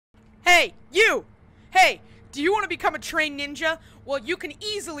Hey, you! Hey, do you want to become a trained ninja? Well, you can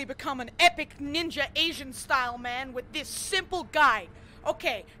easily become an epic ninja Asian style man with this simple guide.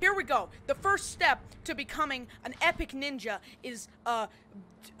 Okay, here we go. The first step to becoming an epic ninja is,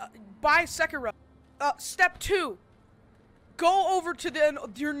 buy Sekiro. Step 2. Go over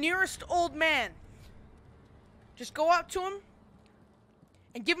to your nearest old man. Just go up to him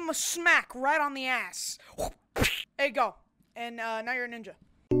and give him a smack right on the ass. There you go. And, now you're a ninja.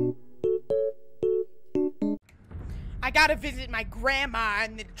 I gotta visit my grandma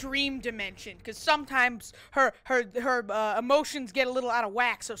in the dream dimension, because sometimes her emotions get a little out of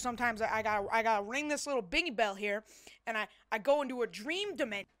whack, so sometimes I gotta ring this little bingy bell here, and I go into a dream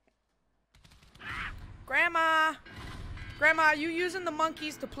dimension. Grandma, are you using the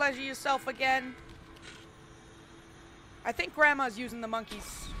monkeys to pleasure yourself again? I think Grandma's using the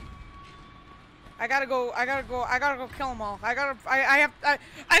monkeys. I gotta go kill them all. I gotta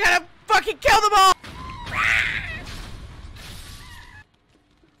fucking kill them all!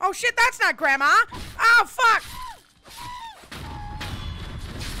 Oh shit, that's not Grandma! Oh fuck!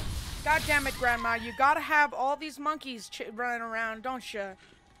 God damn it, Grandma, you gotta have all these monkeys running around, don't you?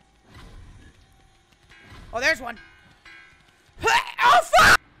 Oh, there's one. Oh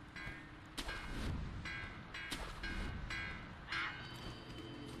fuck!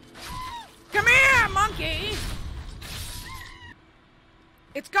 Come here, monkey!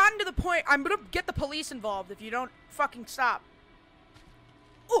 It's gotten to the point I'm gonna get the police involved if you don't fucking stop.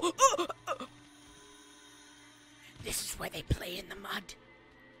 This is where they play in the mud.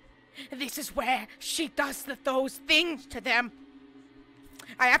 This is where she does those things to them.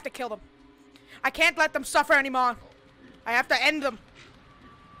 I have to kill them. I can't let them suffer anymore. I have to end them.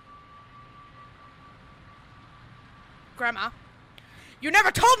 Grandma, you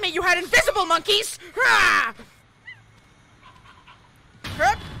never told me you had invisible monkeys!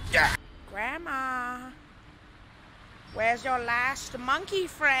 Grandma, where's your last monkey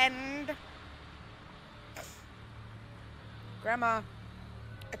friend? Grandma,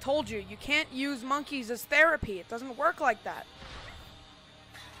 I told you, you can't use monkeys as therapy. It doesn't work like that.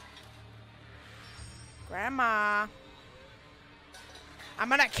 Grandma, I'm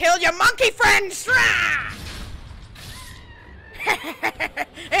gonna kill your monkey friends!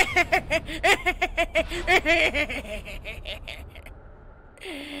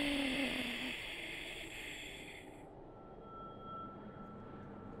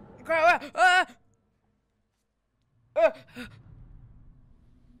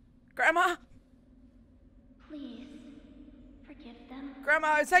 Grandma? Please, forgive them.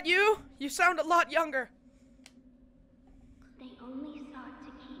 Grandma, is that you? You sound a lot younger. They only sought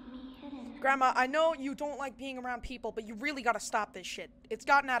to keep me hidden. Grandma, I know you don't like being around people, but you really gotta stop this shit. It's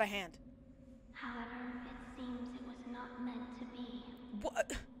gotten out of hand. However, it seems it was not meant to be.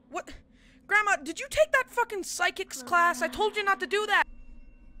 What? What? Grandma, did you take that fucking psychics class? I told you not to do that.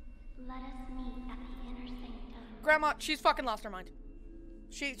 Let us meet at the inner sanctum. Grandma, she's fucking lost her mind.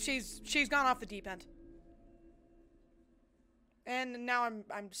 She's gone off the deep end. And now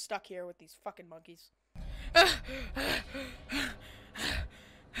I'm stuck here with these fucking monkeys.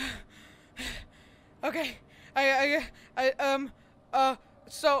 Okay.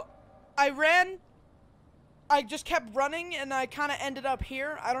 So I ran. I just kept running and I kind of ended up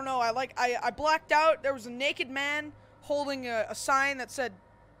here. I don't know. I blacked out. There was a naked man holding a sign that said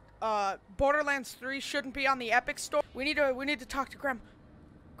Borderlands 3 shouldn't be on the Epic Store. We need to talk to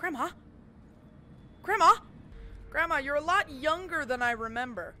Grandma, you're a lot younger than I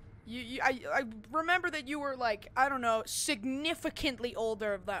remember. I remember that you were, like, I don't know, significantly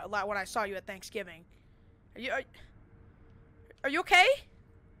older when I saw you at Thanksgiving. Are you okay?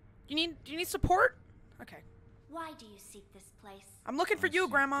 Do you need support? Okay. Why do you seek this place? I'm looking for you,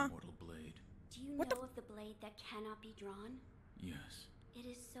 Grandma. Blade. Do you know of the blade that cannot be drawn? Yes. It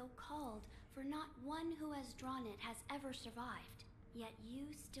is so called, for not one who has drawn it has ever survived. Yet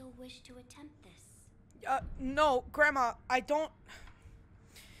you still wish to attempt this. No, Grandma, I don't...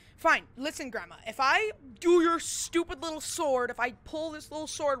 Fine, listen, Grandma. If I do your stupid little sword, if I pull this little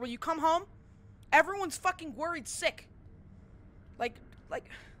sword, will you come home? Everyone's fucking worried sick. Like...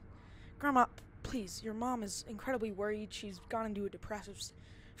 Grandma, please, your mom is incredibly worried. She's gone into a depressive...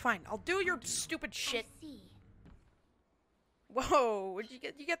 Fine, I'll do your stupid shit. I see. Whoa, would you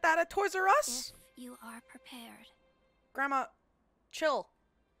get that at Toys R Us? If you are prepared. Grandma, chill.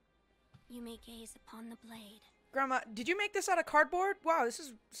 You may gaze upon the blade. Grandma, did you make this out of cardboard? Wow, this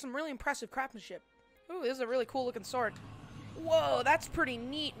is some really impressive craftsmanship. Ooh, this is a really cool looking sword. Whoa, that's pretty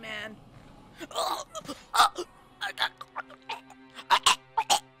neat, man.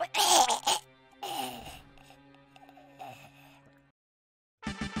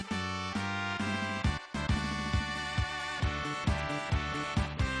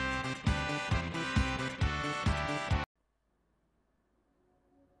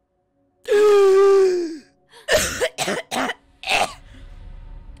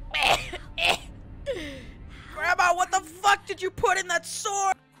 Grandma, what the fuck did you put in that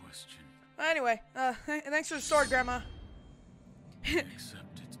sword? Anyway, thanks for the sword, Grandma.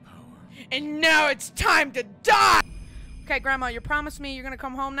 Accept its power. And now it's time to die! Okay, Grandma, you promised me you're gonna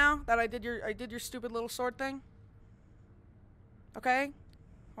come home now that I did your stupid little sword thing? Okay?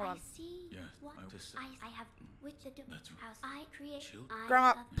 Hold on. I see. Yes, What I have with the That's right. house I create.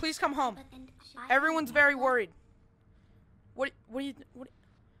 Grandma, please come home. Everyone's very worried. What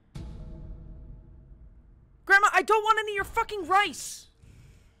Grandma, I don't want any of your fucking rice!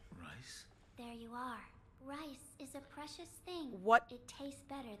 Rice? There you are. Rice is a precious thing. What? It tastes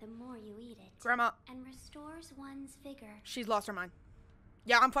better the more you eat it. Grandma, And restores one's vigor. she's lost her mind.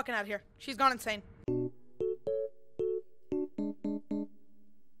 Yeah, I'm fucking out of here. She's gone insane.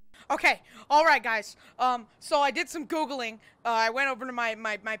 Okay, alright guys. So I did some Googling. I went over to my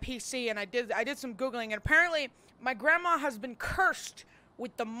PC and I did some Googling, and apparently my grandma has been cursed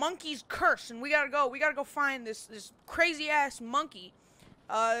with the monkey's curse, and we gotta go find this crazy ass monkey.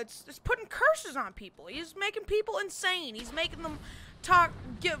 It's putting curses on people. He's making people insane. He's making them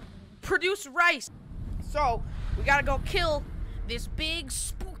produce rice. So we gotta go kill this big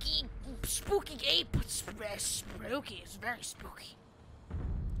spooky ape. It's very spooky. It's very spooky.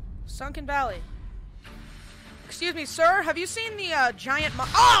 Sunken Valley. Excuse me, sir. Have you seen the giant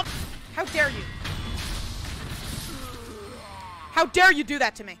Oh! How dare you? How dare you do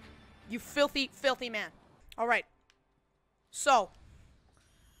that to me? You filthy, filthy man. Alright. So.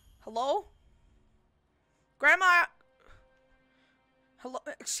 Hello? Grandma? Hello?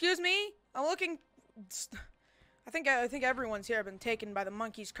 Excuse me? I'm looking... I think everyone's here been taken by the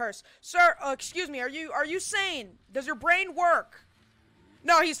monkey's curse. Sir, excuse me, are you sane? Does your brain work?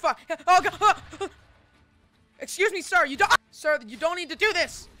 No, he's fine. Oh, God. Excuse me, sir, Sir, you don't need to do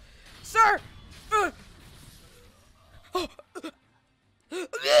this! Sir!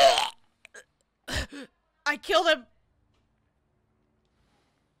 I killed him!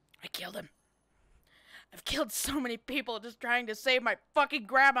 I killed him. I've killed so many people just trying to save my fucking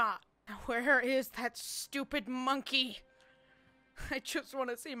grandma. Now where is that stupid monkey? I just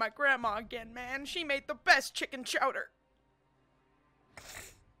want to see my grandma again, man. She made the best chicken chowder.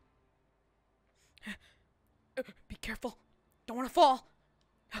 Be careful. Don't want to fall.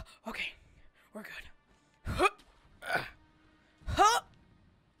 Okay, we're good.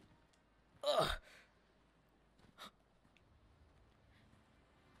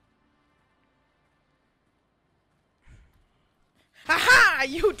 Aha!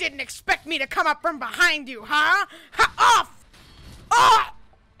 You didn't expect me to come up from behind you, huh? Ha! Off! Ah!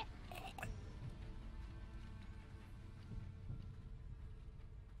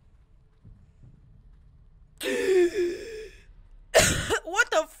 What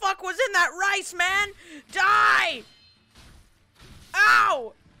the fuck was in that rice, man? Die!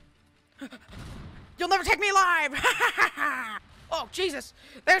 Ow! You'll never take me alive! Oh, Jesus!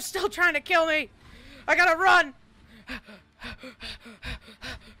 They're still trying to kill me! I gotta run!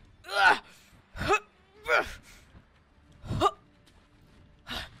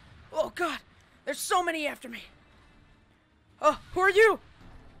 Oh, God! There's so many after me! Oh, who are you?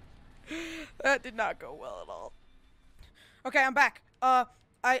 That did not go well at all. Okay, I'm back. I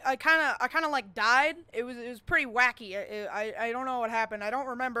kind of like died. It was pretty wacky. I don't know what happened. I don't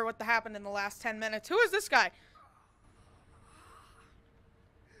remember what happened in the last 10 minutes. Who is this guy?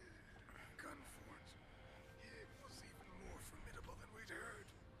 Gunforce. It was even more formidable than we'd heard.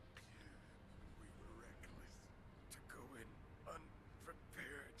 We were reckless to go in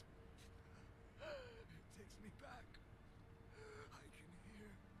unprepared. It takes me back. I can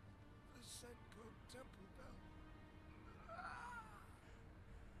hear the Senko temple bell.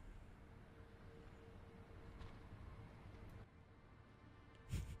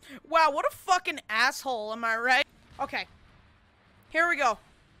 Wow, what a fucking asshole, am I right? Okay. Here we go.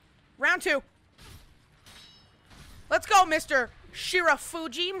 Round 2. Let's go, Mr.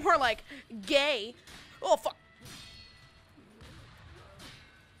 Shirafuji. More like gay. Oh, fuck.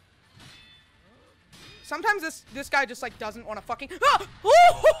 Sometimes this guy just, like, doesn't want to fucking... Ah!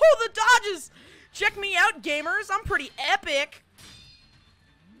 Oh, the dodges! Check me out, gamers. I'm pretty epic.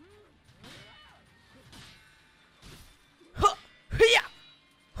 Huh. Yeah.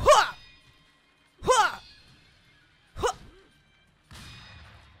 Huh. Huh. Huh.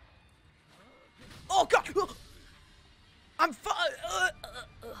 Oh, God. I'm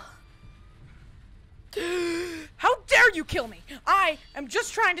How dare you kill me? I am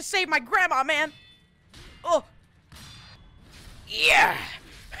just trying to save my grandma, man. Oh. Yeah.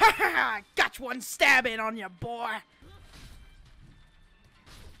 Got one stab in on you, boy.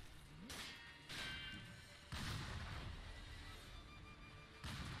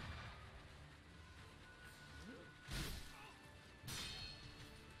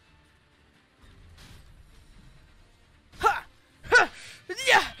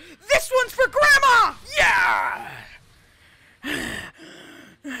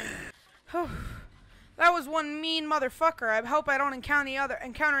 That was one mean motherfucker. I hope I don't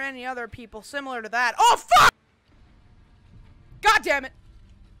encounter any other people similar to that. Oh, fuck! God damn it!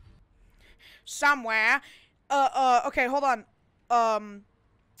 Somewhere. Okay, hold on. I'm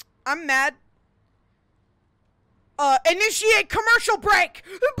mad. Initiate commercial break!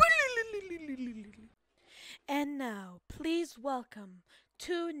 And now, please welcome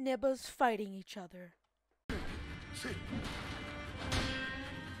two nibbas fighting each other.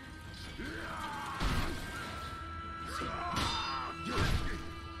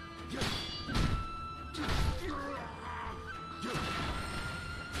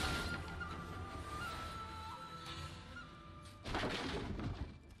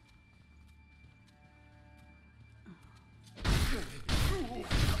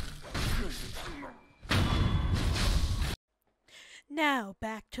 Now,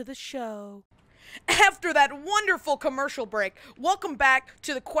 back to the show. After that wonderful commercial break, welcome back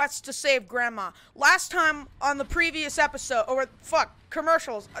to the quest to save Grandma. Last time on the previous episode,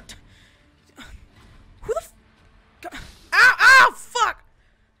 commercials. Who the Ow, fuck!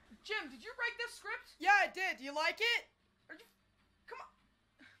 Jim, did you write this script? Yeah, I did. You like it? Come on.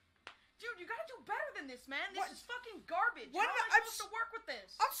 Dude, you gotta do better than this, man. This is fucking garbage. How am I supposed to work with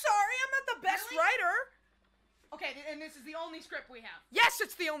this? I'm sorry, I'm not the best writer. Okay, and this is the only script we have. Yes,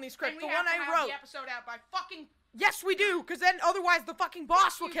 it's the only script, the one I wrote. We have to have the episode out by fucking... Yes, we do, because then otherwise the fucking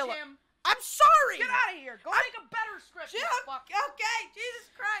boss will kill it. I'm sorry! Get out of here. Go make a better script, you fuck. Okay, Jesus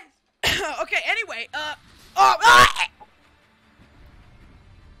Christ. Okay, anyway,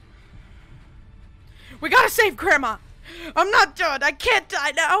 we gotta save Grandma. I'm not done. I can't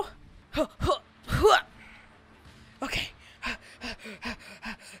die now. Okay.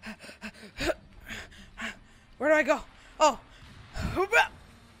 Where do I go? Oh.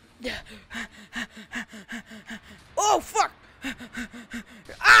 Oh, fuck.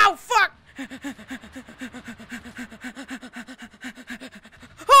 Ow, fuck.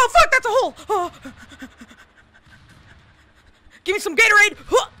 Oh, fuck, that's a hole. Oh. Give me some Gatorade.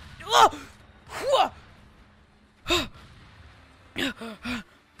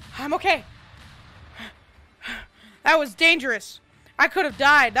 I'm okay. That was dangerous. I could have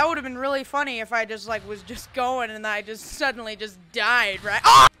died. That would have been really funny if I just, was just going and I just suddenly just died, right?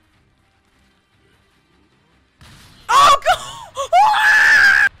 Oh! Oh,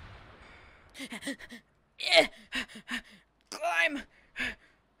 Climb.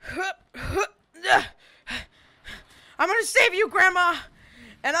 I'm gonna save you, Grandma,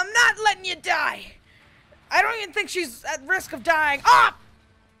 and I'm not letting you die. I don't even think she's at risk of dying. Ah!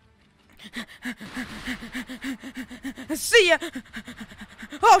 See ya.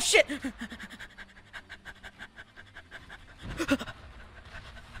 Oh, shit.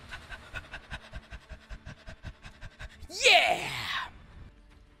 Yeah.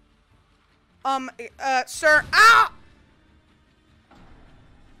 Sir. Ow!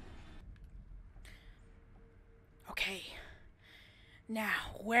 Okay.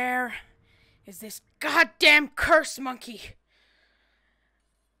 Now, where is this goddamn curse monkey?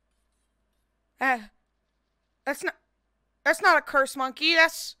 That's not a curse monkey,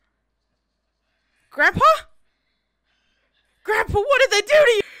 that's... Grandpa? Grandpa, what did they do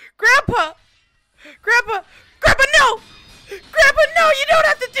to you? Grandpa! Grandpa, no! Grandpa, no, you don't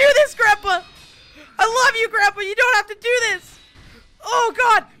have to do this, Grandpa! I love you, Grandpa, you don't have to do this! Oh,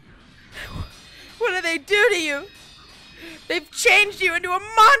 God! What did they do to you? They've changed you into a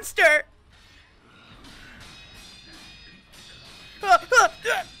monster!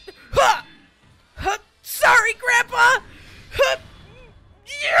 Sorry, Grandpa!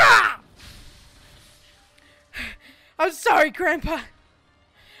 I'm sorry, Grandpa.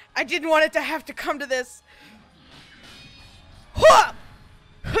 I didn't want it to have to come to this.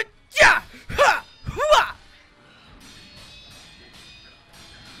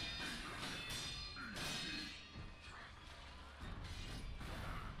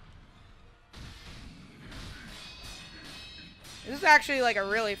 This is actually a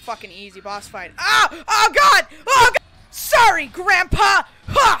really fucking easy boss fight. Oh! Oh, God! Oh, God! Sorry, Grandpa!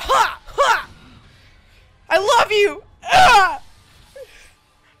 Ha! Ha! Ha! I love you! Ah!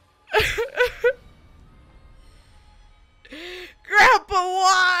 Grandpa,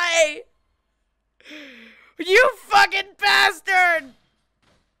 why? You fucking bastard!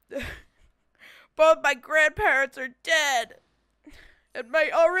 Both my grandparents are dead. And my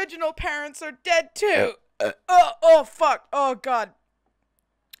original parents are dead too. Oh, fuck. Oh, God.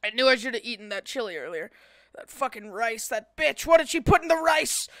 I knew I should have eaten that chili earlier. That fucking rice, that bitch. What did she put in the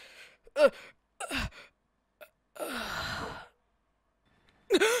rice? Oh,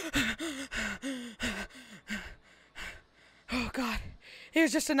 God. It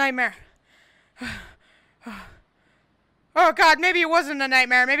was just a nightmare. Oh god, maybe it wasn't a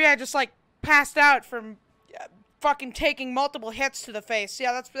nightmare. Maybe I just, like, passed out from fucking taking multiple hits to the face.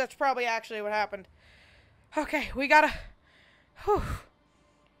 Yeah, that's probably actually what happened. Okay, we gotta... Whew.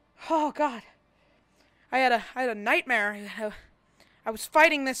 Oh god. I had a nightmare. I was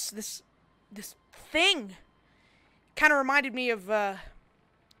fighting this thing. Kind of reminded me of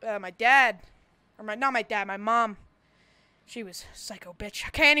my dad, or not my dad, my mom. She was a psycho bitch.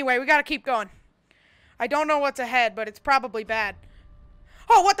 Okay, anyway, we gotta keep going. I don't know what's ahead, but it's probably bad.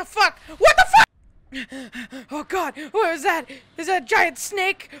 Oh, what the fuck? What the fuck? Oh god, what was that? Is that a giant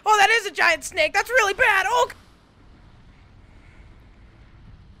snake? Oh, that is a giant snake. That's really bad. Oh.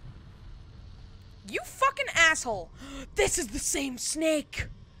 You fucking asshole. This is the same snake.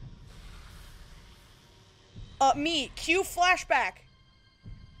 Me. Cue flashback.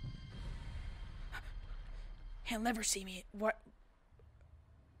 He'll never see me. What?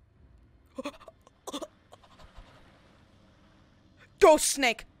 Ghost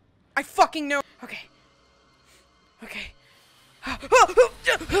snake. I fucking know. Okay. Okay.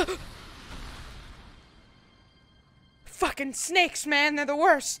 Fucking snakes, man. They're the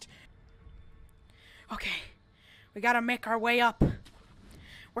worst. Okay. We gotta make our way up.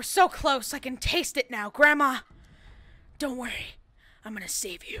 We're so close. I can taste it now. Grandma, don't worry. I'm gonna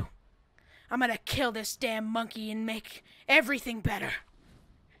save you. I'm gonna kill this damn monkey and make everything better.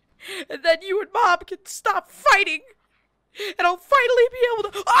 And then you and Mom can stop fighting. And I'll finally be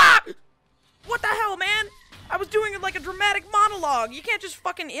able to... Ah! What the hell, man? I was doing it like a dramatic monologue. You can't just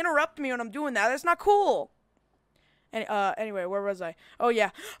fucking interrupt me when I'm doing that. That's not cool. And, anyway, where was I? Oh,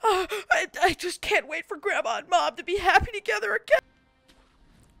 yeah. I just can't wait for Grandma and Mom to be happy together again.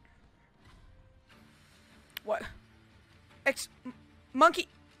 What? Monkey...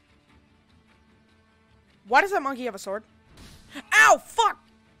 Why does that monkey have a sword? Ow, fuck!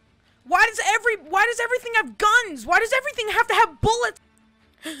 Why does everything have guns? Why does everything have to have bullets?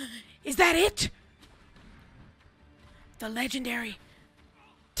 Is that it? The legendary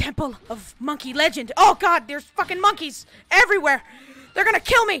Temple of Monkey Legend. Oh god, there's fucking monkeys everywhere. They're gonna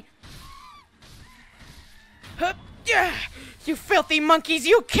kill me. You filthy monkeys,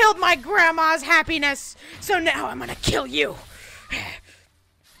 you killed my grandma's happiness. So now I'm gonna kill you.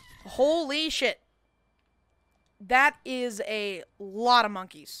 Holy shit. That is a lot of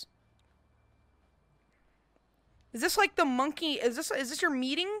monkeys. Is this like the monkey? Is this your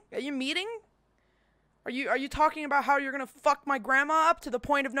meeting? Are you meeting? Are you talking about how you're gonna fuck my grandma up to the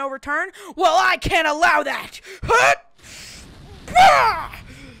point of no return? Well, I can't allow that.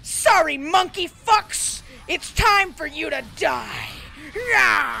 Sorry, monkey fucks. It's time for you to die.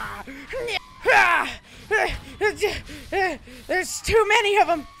 There's too many of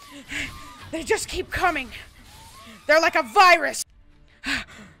them. They just keep coming. They're like a virus.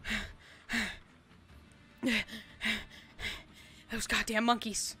 Those goddamn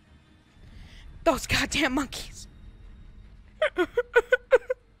monkeys. Those goddamn monkeys. I'm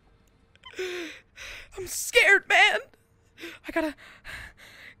scared, man.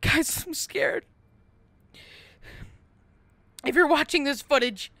 Guys, I'm scared. If you're watching this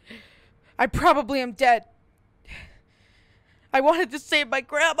footage, I probably am dead. I wanted to save my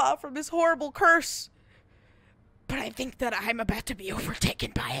grandma from this horrible curse. But I think that I'm about to be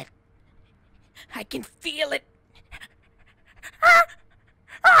overtaken by it. I can feel it.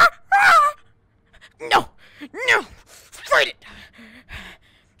 No! No! Fight it!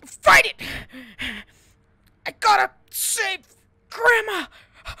 Fight it! I gotta save Grandma!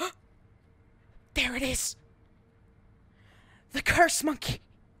 There it is. The curse monkey.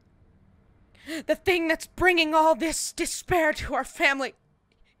 The thing that's bringing all this despair to our family.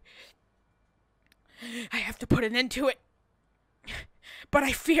 I have to put an end to it. But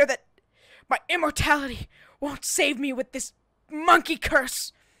I fear that my immortality won't save me with this monkey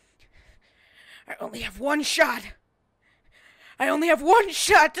curse. I only have one shot. I only have one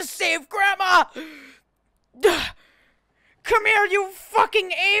shot to save Grandma! Come here, you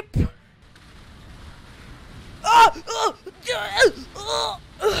fucking ape!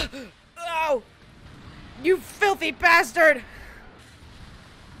 Oh! You filthy bastard!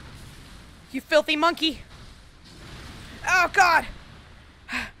 You filthy monkey! Oh god!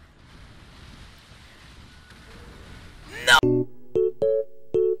 No!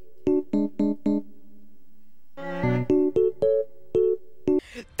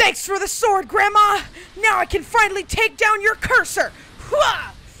 Thanks for the sword, Grandma! Now I can finally take down your cursor!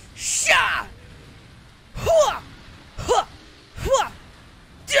 Hua! Sha! Hua! Hua! Hua!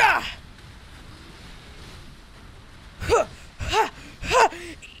 Da! Huh! Ha! Ha!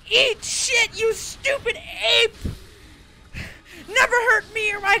 Eat shit, you stupid ape! Never hurt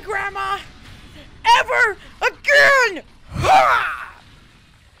me or my grandma! ever again!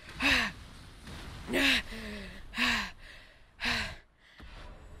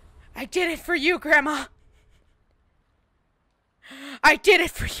 I did it for you, Grandma. I did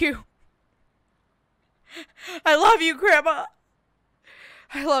it for you. I love you, Grandma.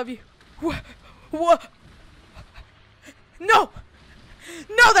 I love you. What? No!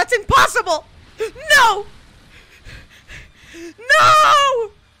 No, that's impossible! No!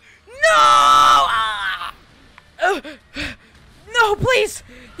 No! No! Ah! No, please!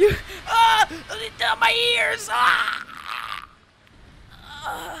 You... my ears! Ah!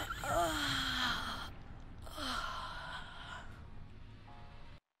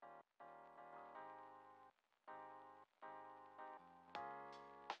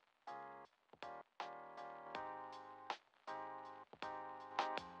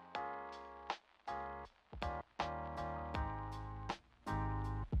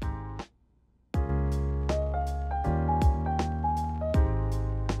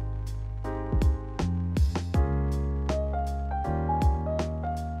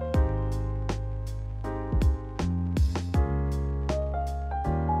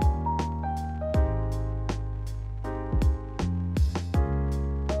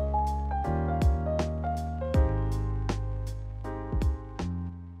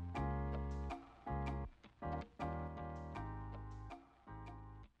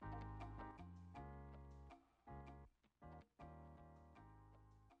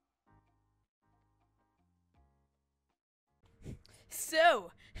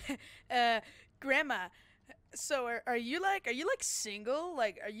 So, Grandma, so are you like single?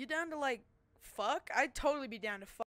 Like, are you down to like fuck? I'd totally be down to fuck.